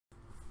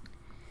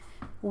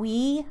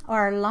We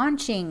are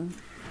launching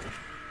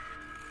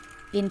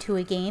into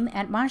a game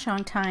at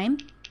Mahjong time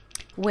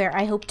where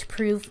I hope to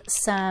prove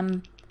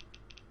some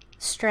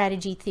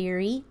strategy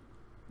theory,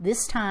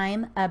 this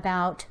time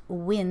about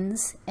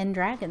winds and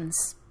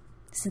dragons,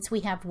 since we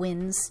have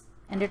winds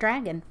and a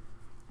dragon.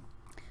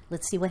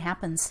 Let's see what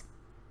happens.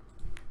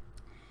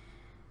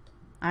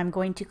 I'm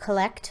going to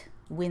collect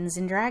winds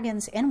and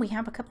dragons, and we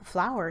have a couple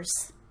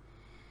flowers.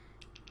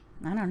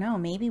 I don't know,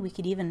 maybe we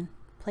could even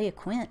play a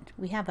quint.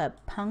 We have a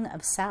pung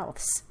of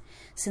souths.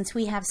 Since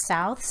we have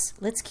souths,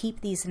 let's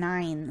keep these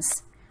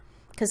nines,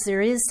 because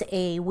there is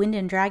a wind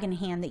and dragon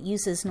hand that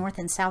uses north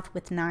and south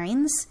with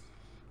nines,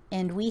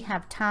 and we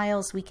have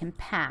tiles we can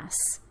pass.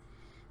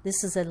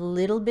 This is a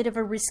little bit of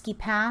a risky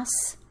pass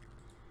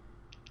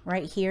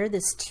right here,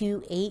 this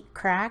 2-8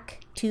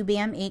 crack, 2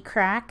 bam 8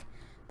 crack.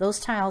 Those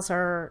tiles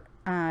are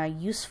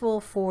useful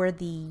for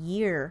the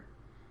year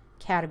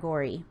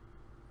category,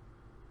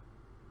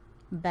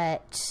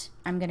 but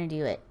I'm gonna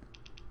do it.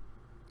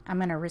 I'm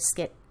gonna risk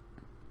it.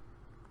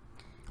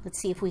 Let's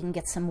see if we can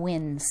get some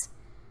winds.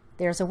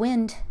 There's a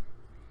wind.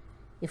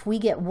 If we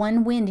get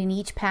one wind in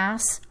each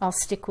pass, I'll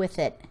stick with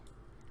it.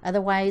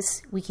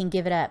 Otherwise, we can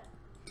give it up.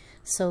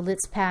 So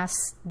let's pass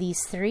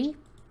these 3.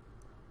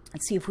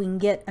 Let's see if we can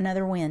get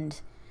another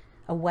wind.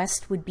 A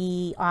west would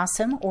be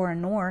awesome, or a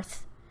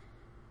north.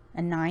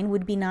 A 9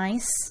 would be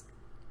nice.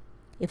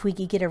 If we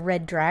could get a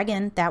red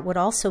dragon, that would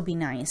also be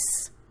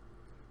nice.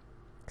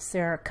 So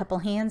there are a couple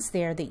hands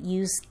there that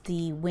use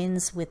the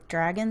winds with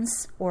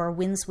dragons or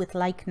winds with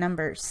like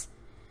numbers.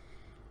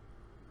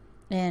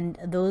 And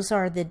those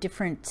are the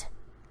different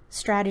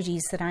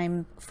strategies that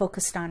I'm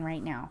focused on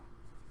right now.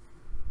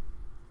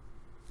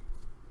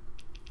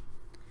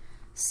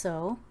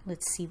 So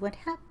let's see what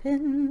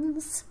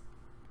happens.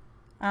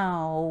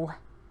 Oh,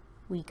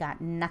 we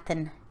got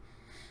nothing.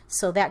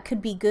 So that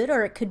could be good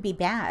or it could be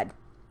bad.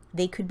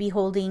 They could be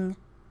holding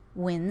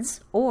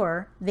winds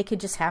or they could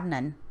just have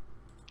none.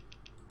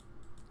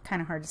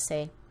 Kind of hard to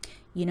say.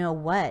 You know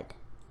what?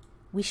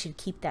 We should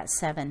keep that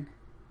 7.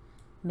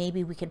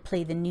 Maybe we could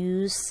play the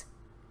news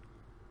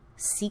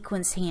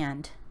sequence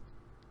hand.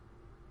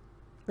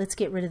 Let's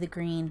get rid of the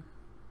green.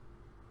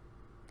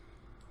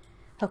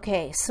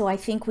 Okay, so I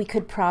think we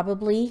could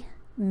probably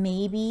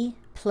maybe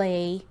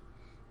play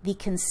the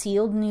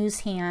concealed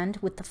news hand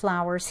with the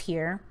flowers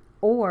here,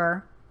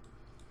 or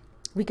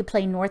we could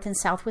play north and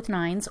south with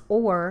 9s,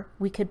 or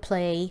we could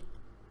play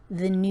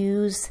the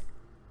news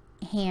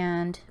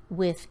hand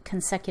with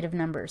consecutive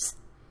numbers.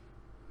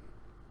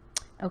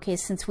 Okay,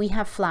 since we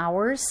have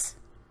flowers,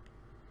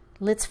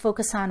 let's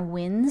focus on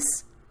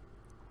winds,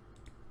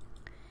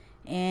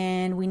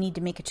 and we need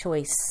to make a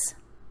choice.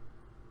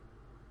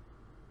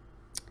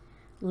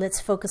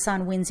 Let's focus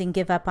on winds and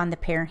give up on the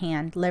pair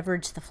hand,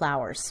 leverage the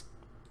flowers.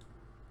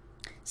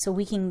 So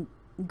we can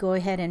go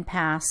ahead and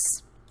pass.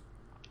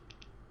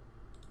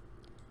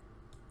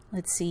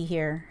 Let's see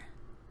here,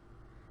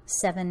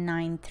 7,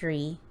 9,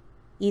 3.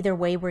 Either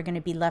way, we're going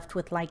to be left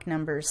with like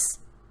numbers.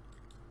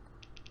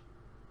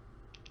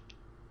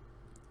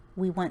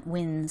 We want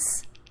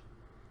wins.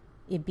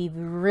 It'd be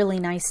really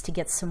nice to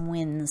get some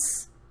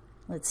wins.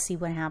 Let's see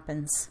what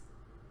happens.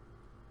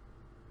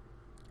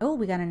 Oh,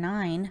 we got a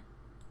 9.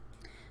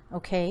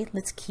 Okay,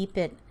 let's keep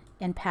it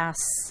and pass.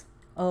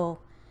 Oh,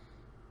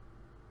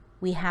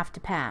 we have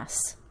to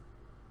pass.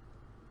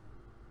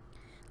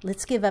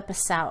 Let's give up a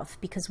south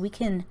because we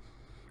can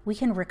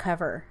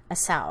recover a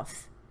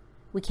south.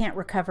 We can't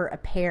recover a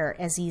pair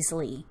as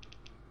easily.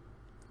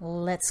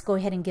 Let's go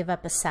ahead and give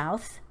up a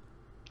south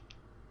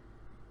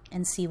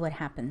and see what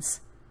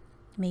happens.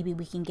 Maybe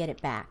we can get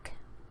it back.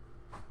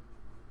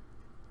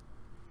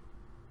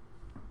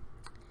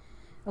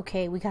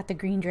 Okay, we got the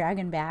green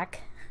dragon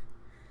back.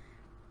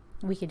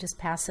 We could just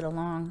pass it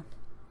along.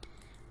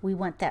 We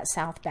want that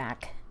south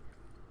back.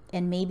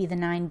 And maybe the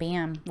 9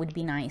 bam would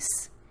be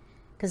nice.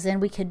 Because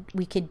then we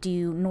could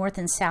do north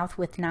and south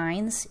with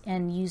 9s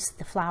and use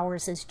the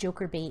flowers as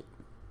joker bait.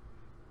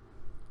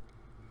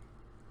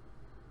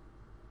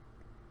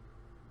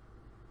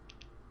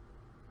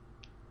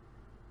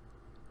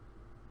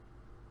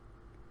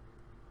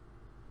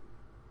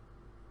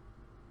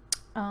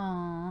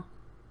 Oh,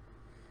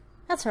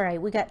 that's all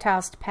right. We got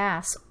tiles to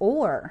pass,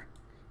 or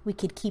we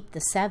could keep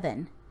the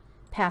 7,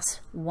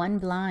 pass 1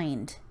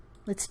 blind.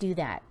 Let's do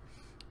that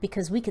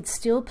because we could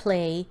still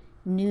play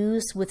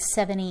news with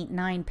 7, 8,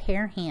 9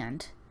 pair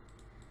hand.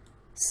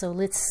 So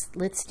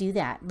let's do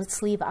that.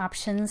 Let's leave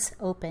options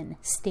open.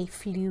 Stay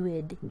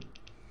fluid.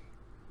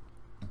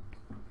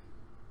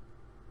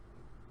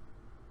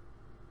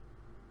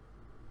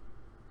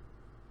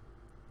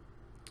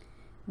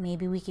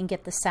 Maybe we can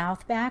get the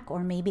south back, or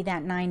maybe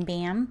that 9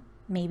 bam.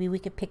 Maybe we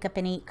could pick up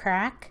an 8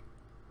 crack,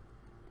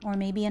 or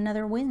maybe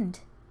another wind.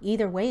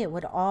 Either way, it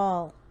would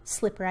all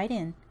slip right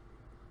in.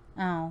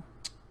 Oh,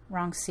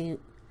 wrong suit.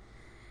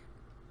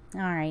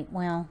 All right,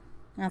 well,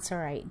 that's all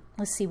right.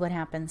 Let's see what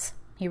happens.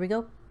 Here we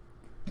go.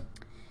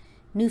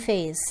 New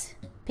phase.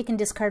 Pick and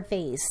discard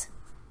phase.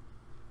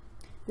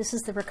 This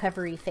is the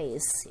recovery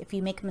phase. If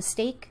you make a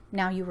mistake,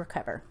 now you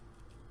recover.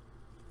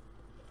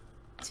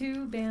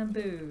 2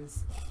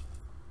 bamboos.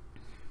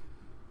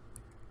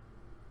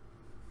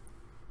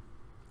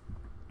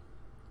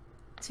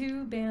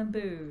 Two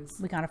bamboos.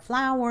 We got a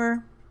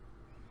flower.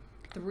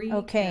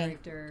 3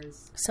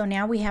 characters. So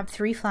now we have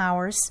 3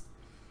 flowers.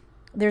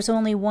 There's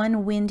only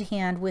one wind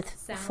hand with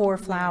South 4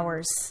 wind.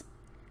 flowers.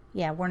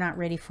 Yeah, we're not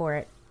ready for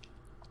it.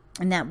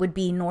 And that would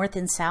be north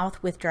and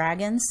south with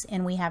dragons,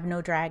 and we have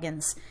no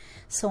dragons.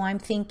 So I'm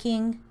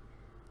thinking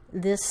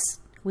this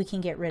we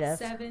can get rid of.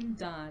 7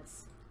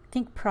 dots. I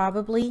think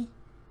probably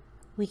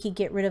we could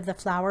get rid of the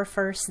flower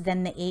first,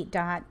 then the 8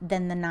 dot,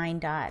 then the 9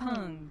 dot.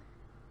 Pung.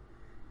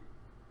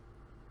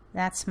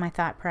 That's my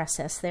thought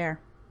process there.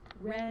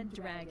 Red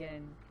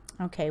dragon.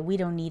 Okay, we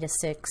don't need a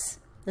 6.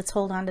 Let's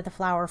hold on to the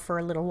flower for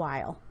a little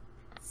while.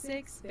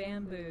 6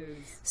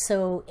 bamboos.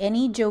 So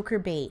any joker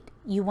bait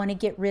you want to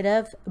get rid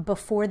of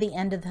before the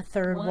end of the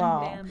 3rd 1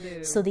 wall.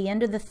 bamboo. So the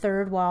end of the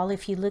 3rd wall,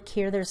 if you look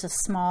here, there's a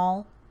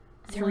small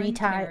 3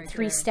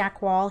 character.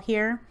 stack wall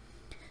here.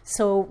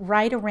 So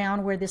right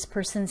around where this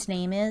person's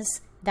name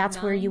is,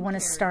 that's where 9 you want to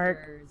start.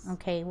 characters.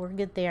 Okay, we're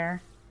good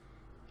there.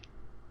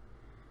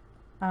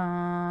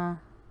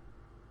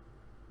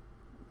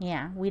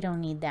 Yeah, we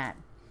don't need that.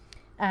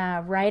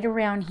 Right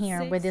around here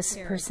 6 where this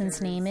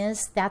person's name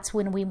is, that's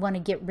when we want to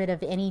get rid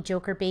of any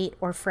joker bait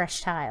or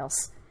fresh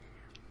tiles.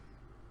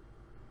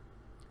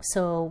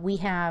 So we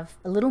have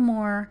a little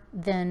more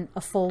than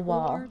a full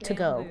wall 4 to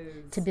go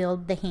bamboos. to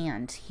build the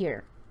hand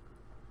here.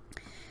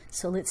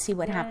 So let's see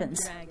what Red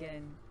happens.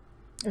 dragon.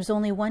 There's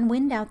only one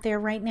wind out there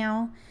right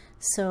now,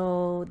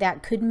 so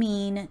that could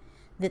mean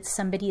that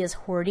somebody is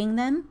hoarding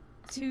them,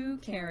 2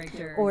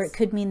 characters. or it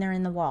could mean they're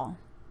in the wall,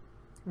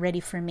 ready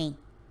for me.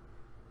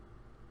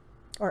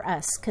 Or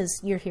us,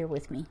 because you're here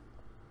with me.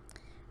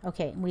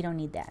 Okay, we don't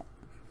need that.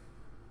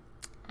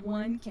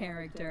 1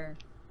 character.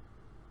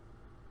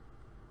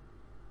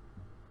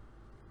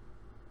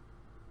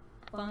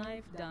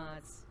 5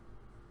 dots.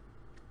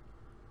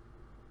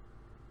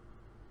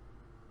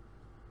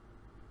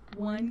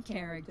 1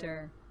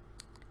 character.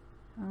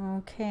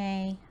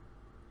 Okay.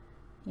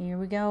 Here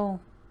we go.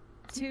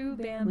 2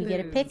 bamboos. We get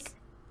a pick.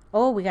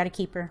 Oh, we got a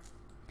keeper.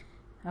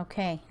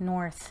 Okay,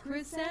 north.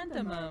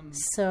 Chrysanthemum.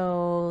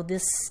 So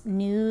this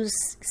news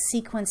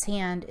sequence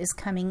hand is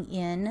coming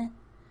in.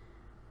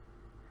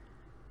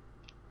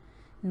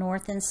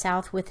 North and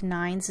south with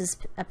 9s is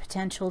a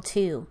potential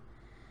too.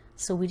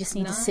 So we just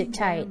need to 9 sit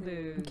tight.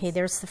 bamboos. Okay,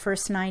 there's the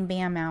first 9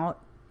 bam out.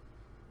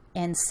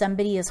 And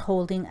somebody is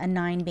holding a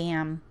 9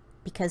 bam.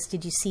 Because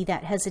did you see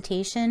that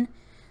hesitation?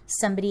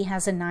 Somebody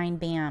has a 9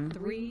 bam.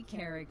 3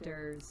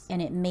 characters.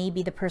 And it may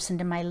be the person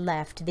to my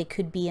left. They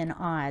could be in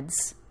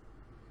odds.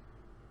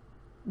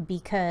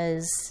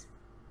 Because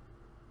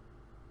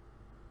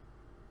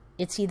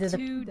it's either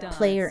 2 the dots.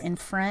 player in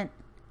front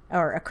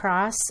or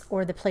across,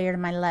 or the player to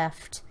my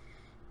left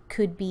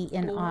could be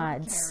in 4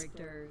 odds.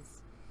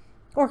 characters.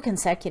 Or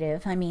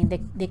consecutive. I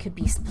mean, they could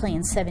be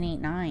playing 7, 8,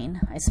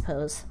 9, I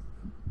suppose.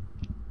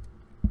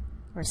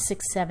 Or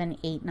 6, 7,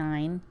 8,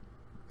 9.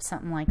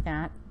 Something like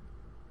that.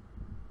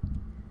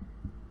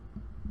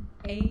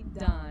 8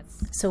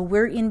 dots. So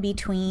we're in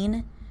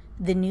between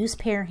the news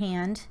pair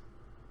hand,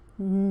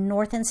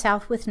 north and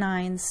south with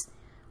 9s,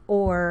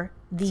 or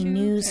the 2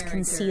 news characters.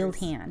 concealed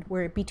hand.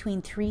 We're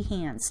between 3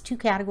 hands, 2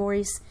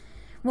 categories.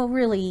 Well,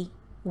 really,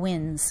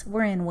 wins.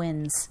 We're in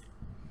wins.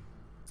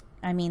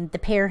 I mean, the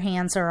pair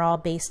hands are all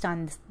based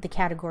on the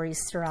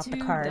categories throughout the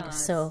 2 card.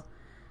 dots. So,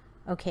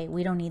 okay,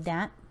 we don't need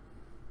that.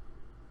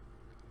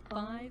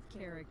 5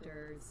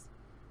 characters.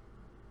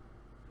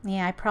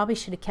 Yeah, I probably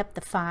should have kept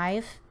the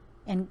 5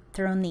 and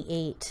thrown the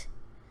 8.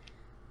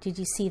 Did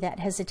you see that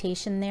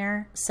hesitation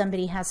there?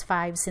 Somebody has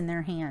 5s in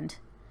their hand.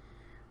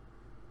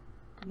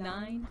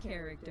 9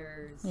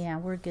 characters. Yeah,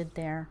 we're good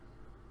there.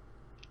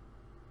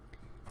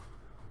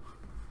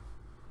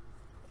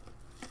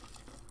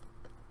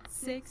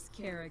 Six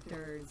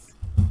characters.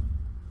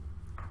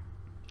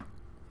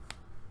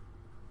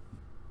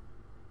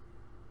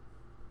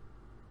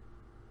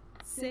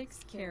 Six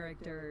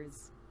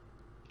characters.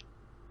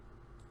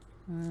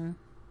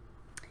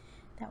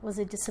 That was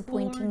a 4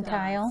 disappointing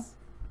tile. dots.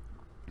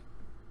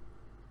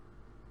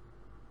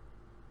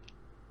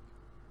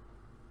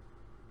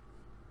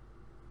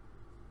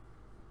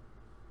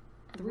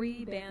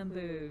 3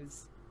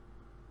 bamboos.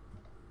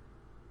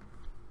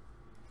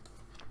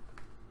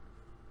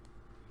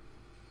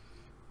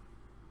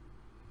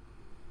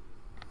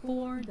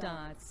 4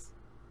 dots.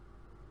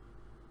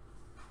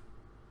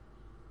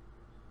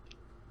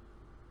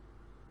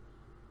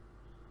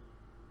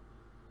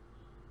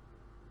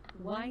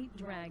 1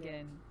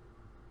 dragon.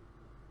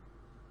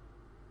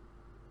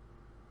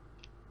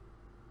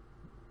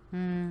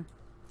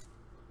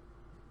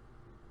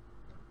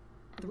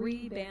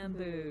 3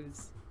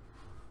 bamboos.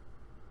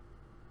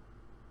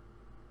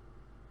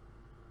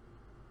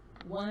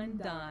 1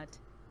 dot.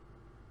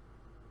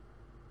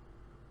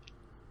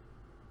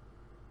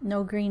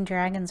 No green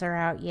dragons are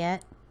out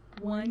yet.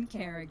 1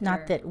 character.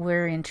 Not that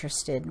we're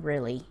interested,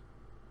 really.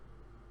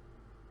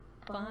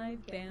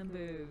 5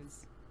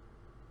 bamboos.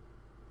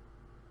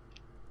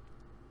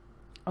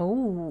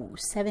 Oh,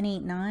 7,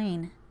 8,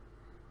 9.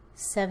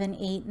 7,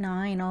 8,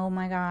 9. Oh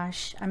my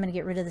gosh. I'm going to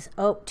get rid of this.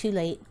 Oh, too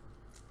late.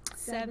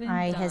 7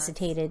 I dots.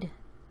 hesitated.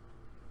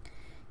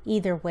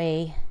 Either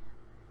way.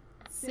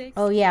 6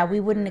 Oh yeah, we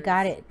wouldn't have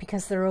got characters. it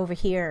because they're over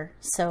here.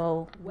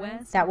 So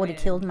West that would have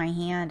wind. killed my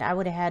hand. I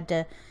would have had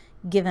to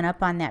given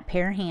up on that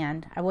pair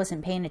hand. I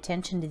wasn't paying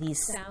attention to these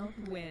South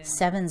wind.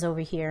 7s over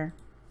here.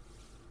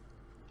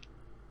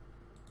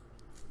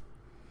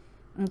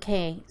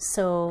 Okay,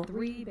 so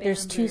 3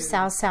 there's 2 bamboos.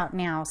 souths out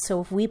now.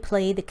 So if we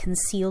play the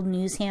concealed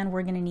news hand,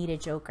 we're going to need a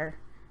joker.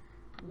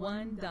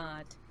 1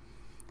 dot.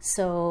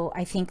 So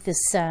I think this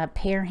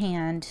pair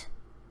hand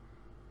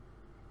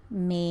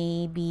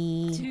may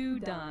be... 2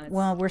 dots.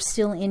 Well, we're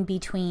still in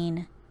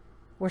between.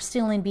 We're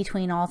still in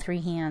between all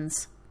 3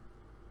 hands.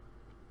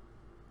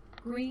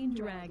 Green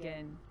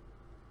dragon.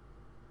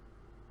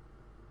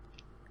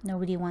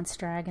 Nobody wants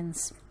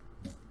dragons.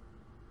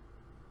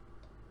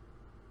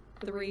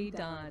 3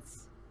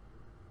 dots.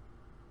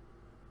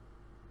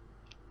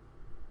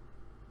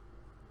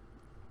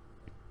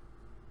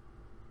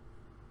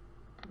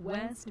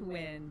 West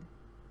wind.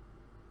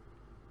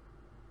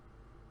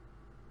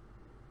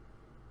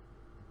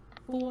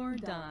 4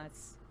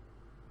 dots.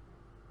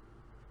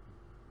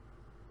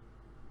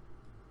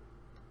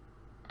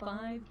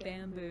 5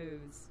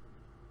 bamboos.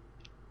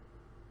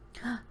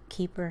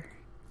 Keeper.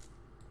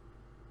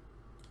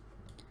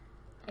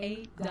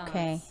 8 dots.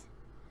 Okay.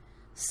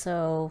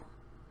 So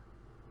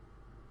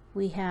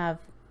we have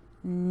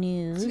 2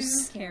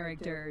 news.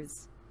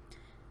 characters.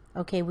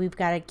 Okay, we've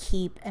got to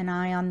keep an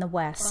eye on the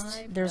west.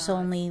 5 There's dots.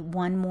 only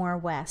one more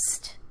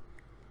west.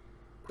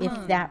 If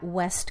Pung. that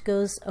west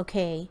goes,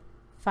 okay,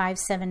 5,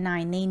 7,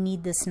 9. They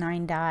need this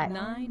 9 dot.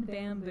 9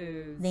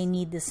 bamboos. They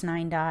need this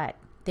 9 dot.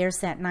 There's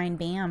that 9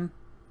 bam.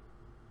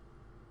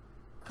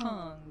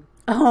 Kong.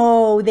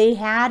 Oh, they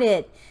had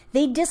it.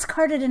 They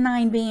discarded a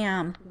 9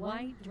 bam.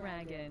 White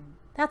dragon.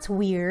 That's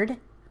weird.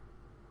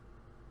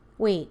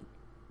 Wait,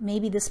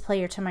 maybe this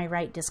player to my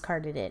right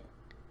discarded it.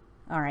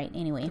 All right,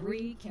 anyway.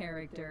 3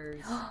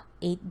 characters.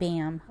 8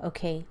 bam.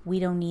 Okay, we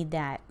don't need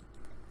that.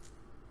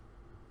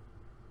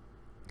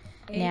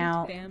 8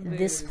 Now, bamboos.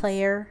 this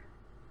player,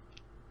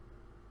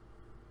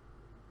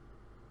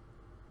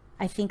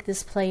 I think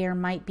this player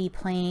might be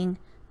playing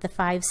the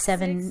 5,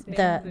 7, 6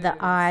 the bamboos.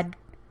 odd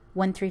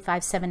 1, 3,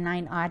 5, 7,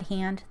 9 odd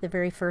hand, the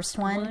very first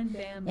one. 1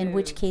 bamboo. In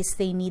which case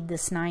they need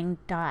this 9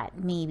 dot,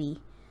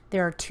 maybe.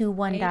 There are 2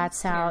 1 8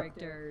 dots out.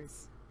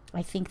 characters.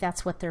 I think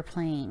that's what they're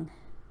playing.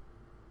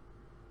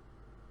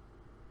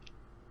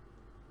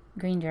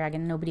 Green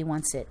dragon, nobody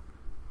wants it.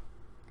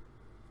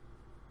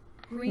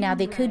 Green Now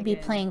they could be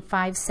dragon. playing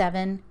 5,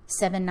 7,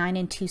 7, 9,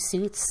 and 2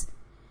 suits,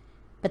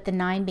 but the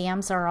 9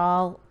 bams are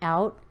all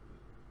out,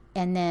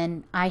 and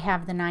then I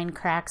have the 9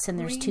 cracks, and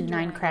there's 2 Green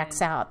 9 dragon.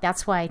 cracks out.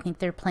 That's why I think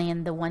they're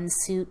playing the 1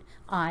 suit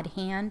odd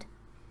hand.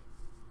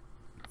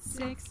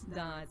 6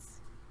 dots.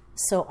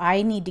 So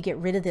I need to get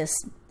rid of this.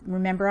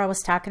 Remember I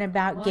was talking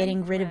about White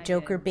getting rid of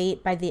joker dragon.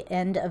 bait by the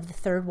end of the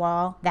 3rd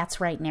wall? That's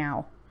right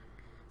now.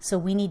 So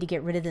we need to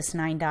get rid of this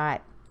 9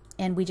 dot.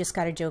 And we just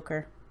got a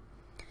joker.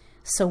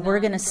 So we're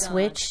 9 going to dots.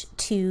 switch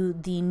to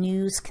the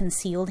news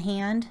concealed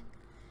hand.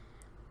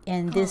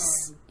 And this,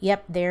 Kong.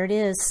 yep, there it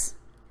is.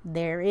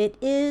 There it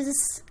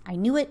is. I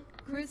knew it.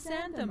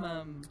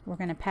 Chrysanthemum. We're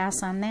going to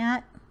pass on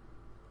that.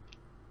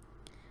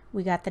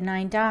 We got the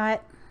 9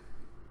 dot.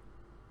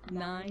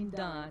 9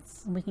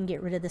 dots. We can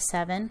get rid of the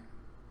 7.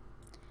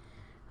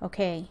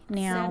 Okay,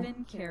 now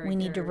 7 we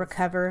need to characters.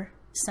 recover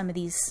some of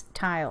these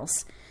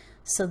tiles.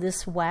 So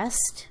this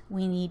west,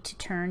 we need to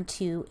turn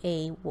to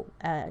a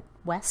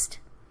west.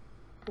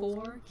 4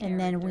 characters. And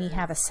then we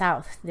have a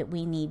south that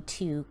we need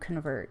to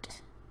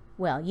convert.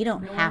 Well, you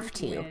don't have North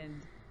to.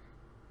 wind.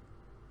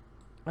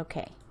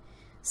 Okay,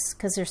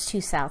 because there's 2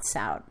 souths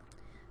out.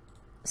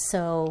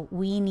 So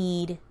we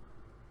need,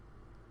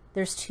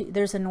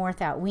 there's a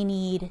north out. We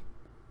need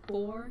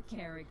 4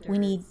 characters. We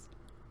need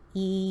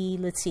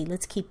let's see,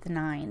 let's keep the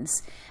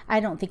 9s. I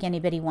don't think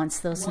anybody wants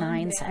those 1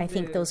 9s. I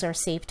think bamboo. those are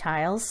safe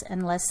tiles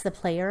unless the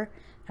player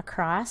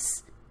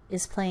across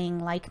is playing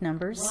like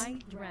numbers.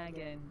 White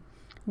dragon.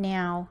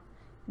 Now,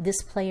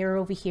 this player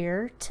over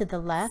here to the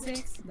left,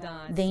 6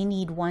 dots. they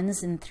need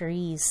 1s and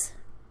 3s.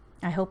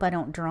 I hope I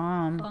don't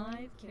draw them.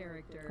 5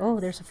 characters. Oh,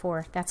 there's a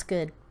 4. That's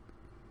good.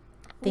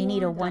 They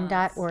need a 4 1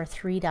 dot dots. or a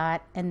 3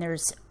 dot, and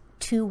there's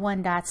 2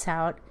 1 dots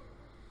out,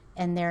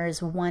 and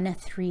there's 1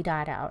 3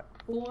 dot out.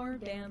 4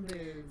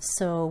 bamboos.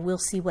 So we'll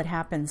see what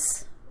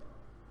happens.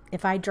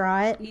 If I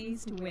draw it,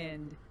 East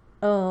wind.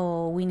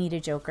 oh, we need a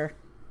joker.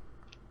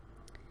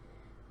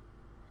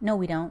 No,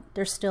 we don't.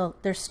 There's still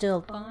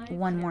 5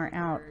 one more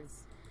out.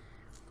 characters.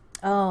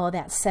 Oh,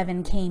 that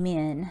 7 came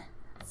in.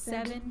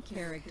 7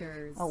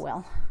 characters. Oh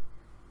well.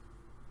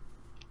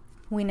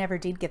 We never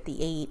did get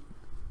the 8.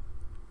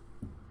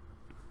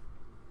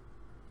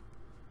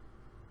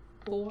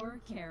 4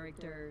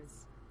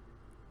 characters.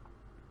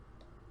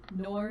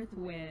 North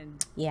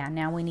wind. Yeah,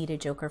 now we need a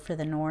joker for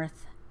the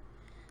north.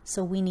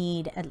 So we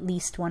need at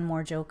least 1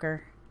 more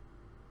joker.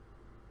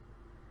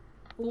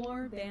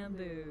 4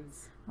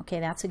 bamboos. Okay,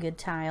 that's a good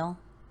tile.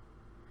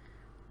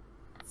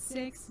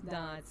 6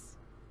 dots.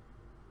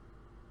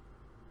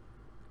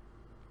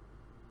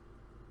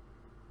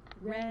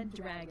 Red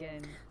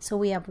dragon. So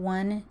we have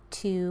 1,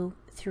 2,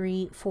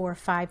 3, 4,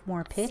 5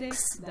 more picks.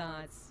 6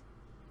 dots.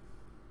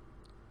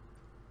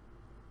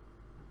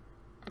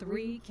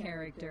 3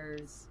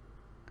 characters.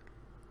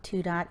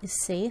 2 dot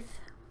is safe,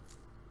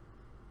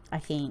 I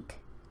think.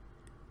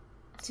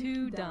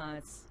 2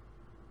 dots.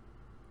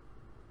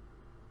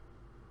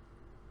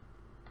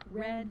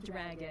 Red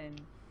dragon.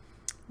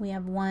 We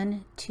have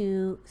 1,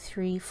 2,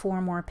 3,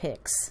 4 more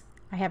picks.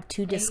 I have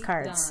 2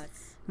 discards. 8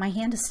 dots. My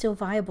hand is still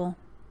viable.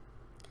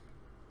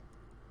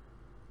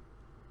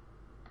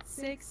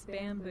 6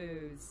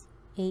 bamboos.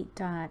 8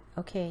 dot.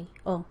 Okay.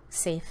 Oh,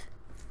 safe.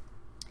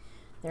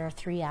 There are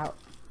 3 out.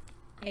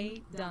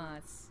 8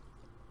 dots.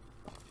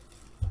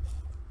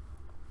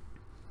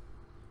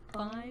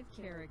 5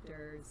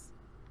 characters.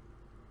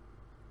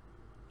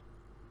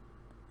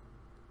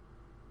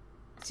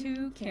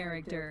 2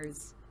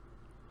 characters.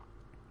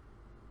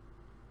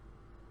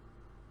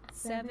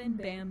 7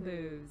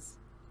 bamboos.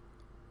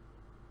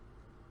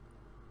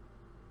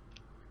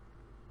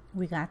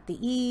 We got the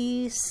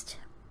east.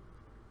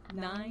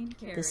 9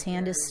 characters. This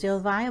hand is still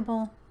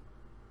viable.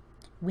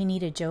 We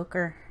need a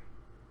joker.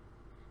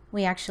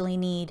 We actually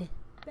need...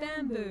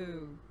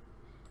 Bamboo.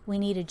 We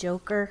need a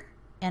joker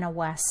and a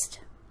west.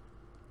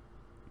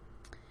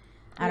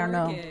 I don't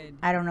know. Orchid.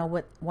 I don't know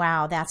what...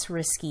 Wow, that's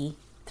risky.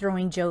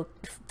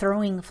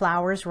 Throwing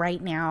flowers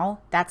right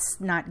now,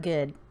 that's not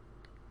good.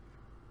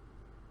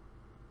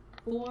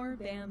 4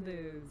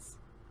 bamboos.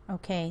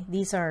 Okay,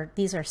 these are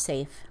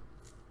safe.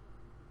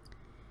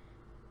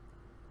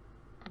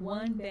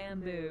 1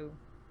 bamboo.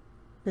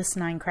 This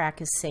 9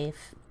 crack is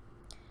safe.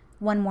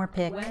 1 more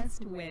pick.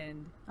 West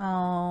wind.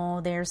 Oh,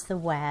 there's the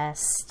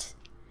west.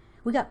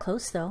 We got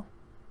close though.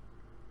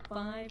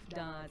 5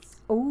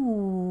 dots.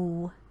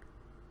 Ooh.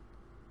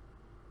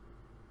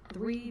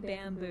 3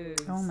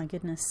 bamboos. Oh my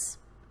goodness.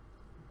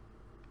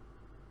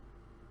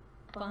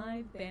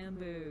 5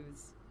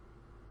 bamboos.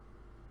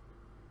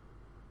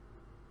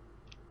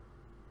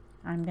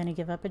 I'm gonna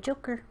give up a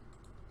joker.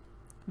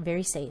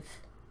 Very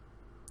safe.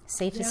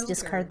 Safest Joker.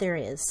 discard there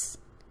is.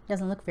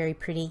 Doesn't look very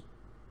pretty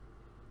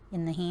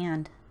in the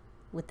hand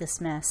with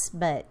this mess,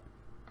 but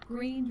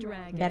Green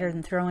dragon. better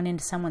than throwing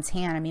into someone's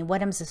hand. I mean,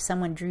 what happens if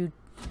someone drew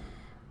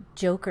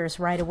jokers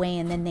right away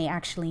and then they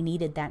actually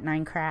needed that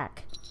 9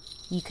 crack?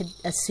 You could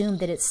assume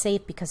that it's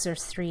safe because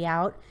there's 3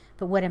 out,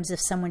 but what happens if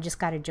someone just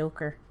got a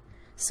joker?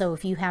 So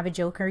if you have a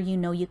joker, you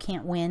know you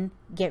can't win,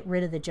 get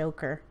rid of the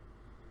joker.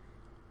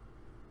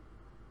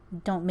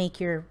 Don't make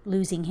your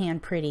losing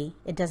hand pretty.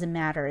 It doesn't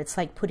matter. It's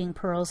like putting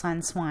pearls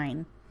on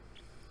swine.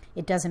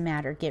 It doesn't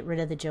matter. Get rid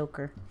of the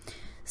joker.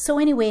 So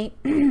anyway,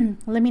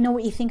 let me know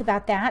what you think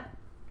about that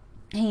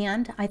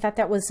hand. I thought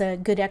that was a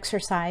good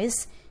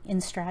exercise in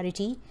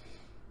strategy.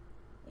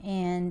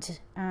 And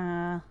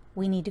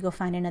we need to go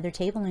find another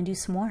table and do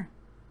some more.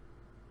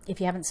 If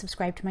you haven't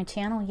subscribed to my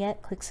channel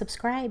yet, click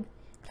subscribe.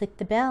 Click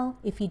the bell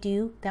if you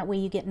do. That way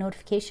you get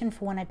notification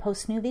for when I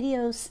post new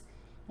videos.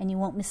 And you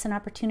won't miss an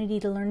opportunity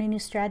to learn a new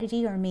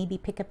strategy or maybe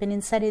pick up an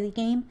insight of the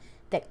game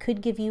that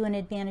could give you an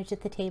advantage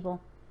at the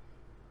table.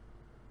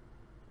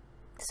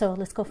 So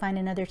let's go find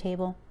another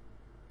table.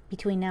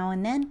 Between now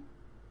and then,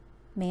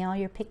 may all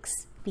your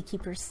picks be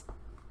keepers.